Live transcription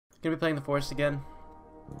Gonna be playing the Forest again,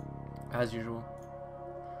 as usual.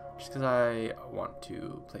 Just because I want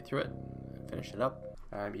to play through it and finish it up.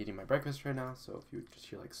 I'm eating my breakfast right now, so if you just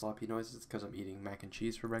hear like sloppy noises, it's because I'm eating mac and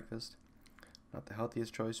cheese for breakfast. Not the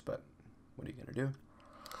healthiest choice, but what are you gonna do?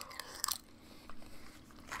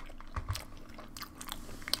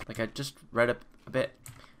 Like, I just read up a bit,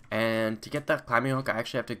 and to get that climbing hook, I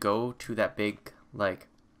actually have to go to that big, like,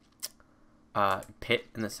 pit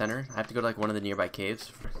in the center. I have to go to, like, one of the nearby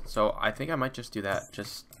caves. So I think I might just do that,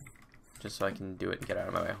 just so I can do it and get out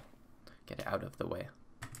of my way. Get it out of the way.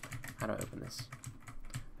 How do I open this?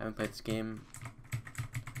 I haven't played this game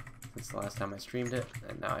since the last time I streamed it,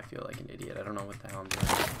 and now I feel like an idiot. I don't know what the hell I'm doing.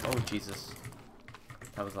 Oh, Jesus.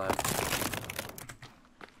 That was loud.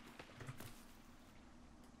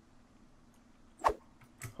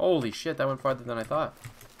 Holy shit, that went farther than I thought.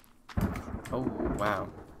 Oh, wow.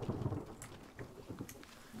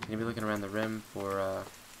 Gonna be looking around the rim for,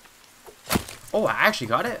 Oh, I actually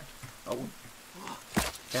got it! Oh.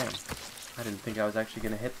 Damn. I didn't think I was actually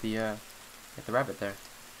gonna hit the rabbit there.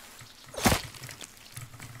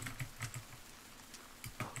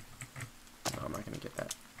 No, I'm not gonna get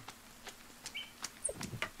that.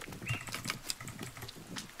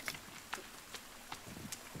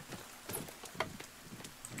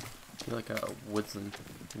 I feel like a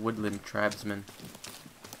woodland tribesman.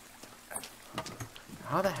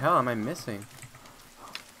 How the hell am I missing?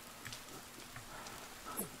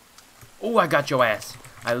 Oh, I got your ass.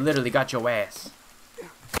 I literally got your ass.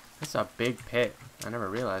 This is a big pit. I never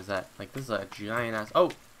realized that. Like, this is a giant ass.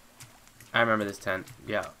 Oh! I remember this tent.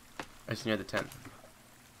 Yeah. It's near the tent.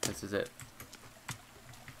 This is it.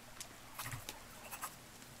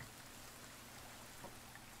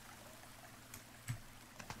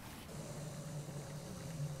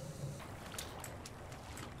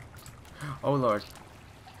 Oh, Lord.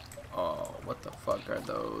 Oh, what the fuck are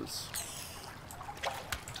those?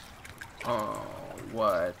 Oh,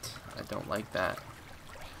 what? I don't like that.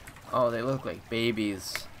 Oh, they look like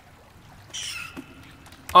babies.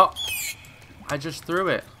 Oh! I just threw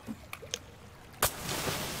it.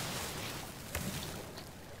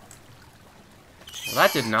 Well,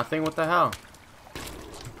 that did nothing. What the hell?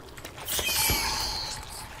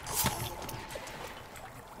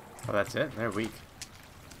 Oh, that's it? They're weak.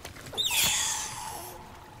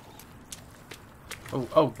 Oh,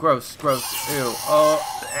 oh, gross, gross, ew, oh,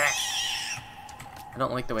 I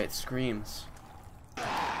don't like the way it screams.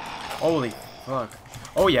 Holy fuck.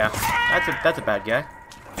 Oh yeah, that's a bad guy.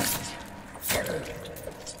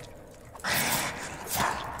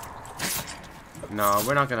 No,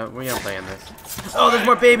 we're gonna play in this. Oh, there's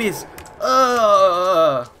more babies!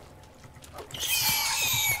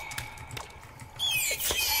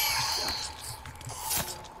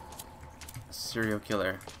 Serial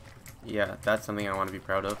killer. Yeah, that's something I want to be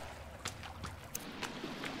proud of.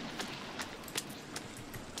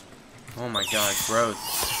 Oh my god, gross.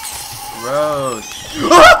 Gross.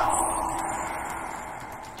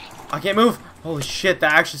 I can't move! Holy shit,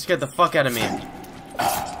 that actually scared the fuck out of me.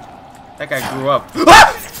 That guy grew up.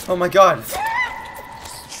 Oh my god.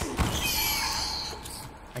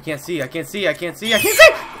 I can't see, I can't see, I can't see, I can't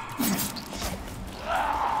see!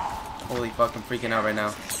 Holy fuck, I'm freaking out right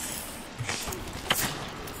now.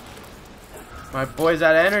 My boy's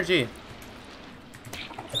out of energy.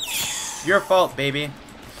 Your fault, baby.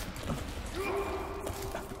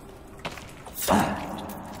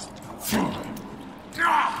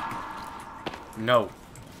 No.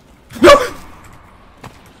 No!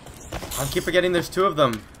 I keep forgetting there's two of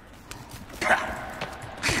them.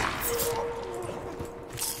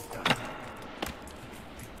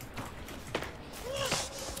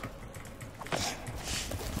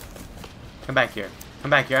 Come back here.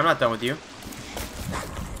 Come back here. I'm not done with you.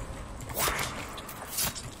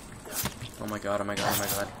 Oh my god, oh my god, oh my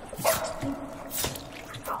god.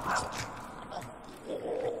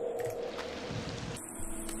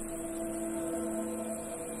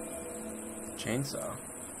 Chainsaw.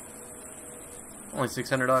 Only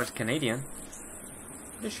 $600 Canadian.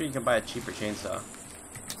 Pretty sure you can buy a cheaper chainsaw.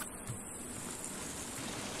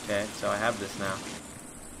 Okay, so I have this now.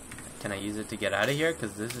 Can I use it to get out of here?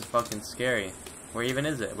 Because this is fucking scary. Where even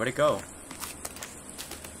is it? Where'd it go?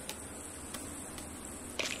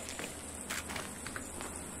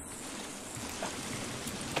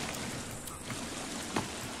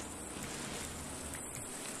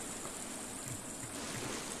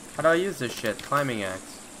 How do I use this shit? Climbing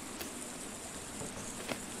axe.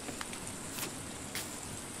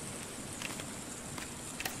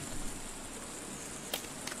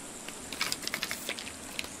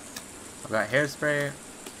 I've got hairspray.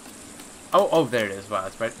 Oh, there it is. Wow,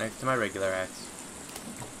 it's right next to my regular axe.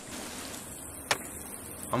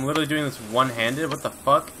 I'm literally doing this one-handed. What the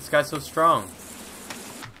fuck? This guy's so strong.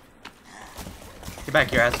 Get back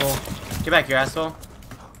here, asshole. Get back here, asshole.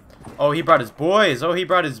 Oh, he brought his boys. Oh, he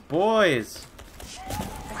brought his boys.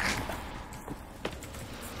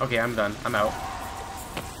 Okay, I'm done. I'm out.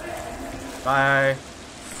 Bye.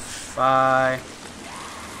 Bye.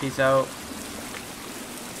 Peace out.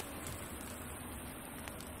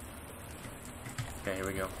 Okay, here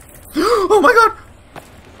we go. Oh my god!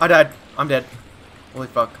 I died. I'm dead. Holy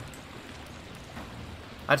fuck.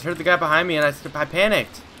 I just heard the guy behind me and I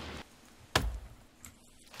panicked.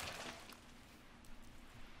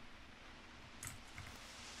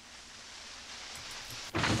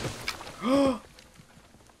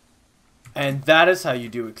 And that is how you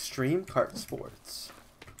do extreme kart sports.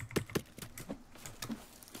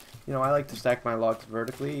 You know, I like to stack my logs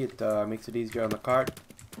vertically. It makes it easier on the kart.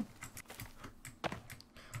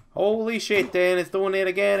 Holy shit, Dan, it's doing it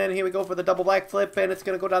again, and here we go for the double backflip, and it's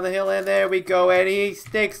gonna go down the hill, and there we go, and he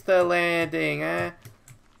sticks the landing, eh?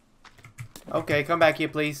 Okay, come back here,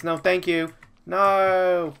 please. No, thank you.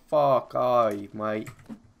 No, fuck off, mate.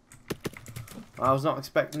 I was not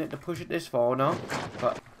expecting it to push it this far, no?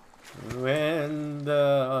 But when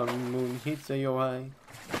the moon hits your eye,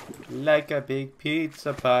 like a big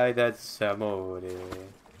pizza pie, that's amore.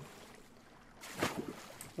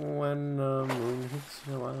 When the moon hits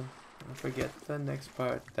your eye, I forget the next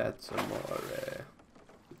part, that's amore.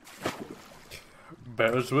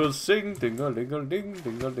 Bells will sing, ding-a-ling-a-ling,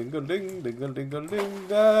 ding-a-ling-a-ling, ding-a-ling-a-ling,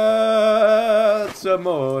 that's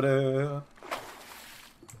amore.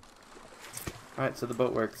 Alright, so the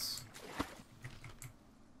boat works.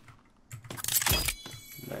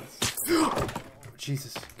 Nice. Oh,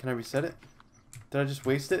 Jesus, can I reset it? Did I just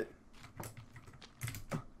waste it?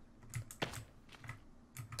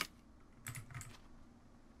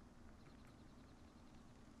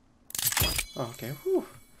 Oh, okay. Whew.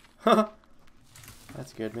 That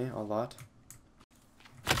scared me a lot.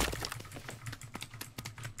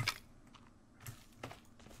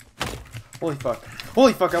 Holy fuck.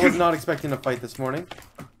 Holy fuck, I was not expecting a fight this morning.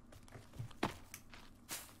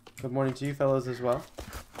 Good morning to you fellows as well.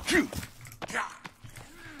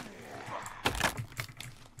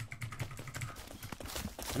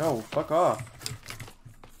 No, fuck off.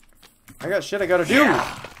 I got shit I gotta do!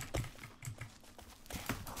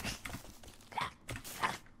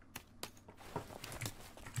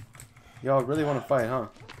 Y'all really want to fight, huh?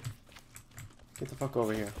 Get the fuck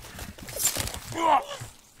over here.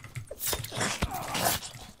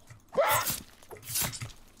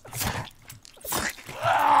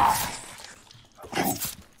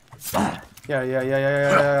 Yeah.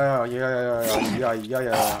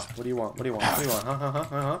 What do you want? What do you want? What do you want?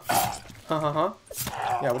 Huh?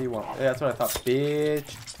 Yeah, what do you want? Yeah, that's what I thought,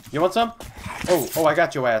 bitch. You want some? Oh, I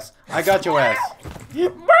got your ass. I got your ass. Yeah,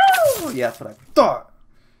 that's what I thought.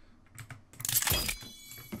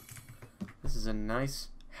 This is a nice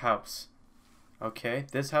house. Okay,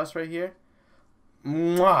 this house right here.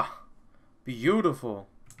 Mwah! Beautiful.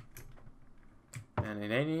 And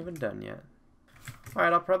it ain't even done yet.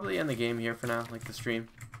 Alright, I'll probably end the game here for now, like the stream.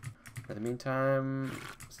 In the meantime,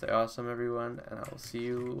 stay awesome everyone, and I will see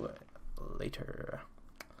you later.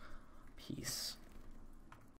 Peace.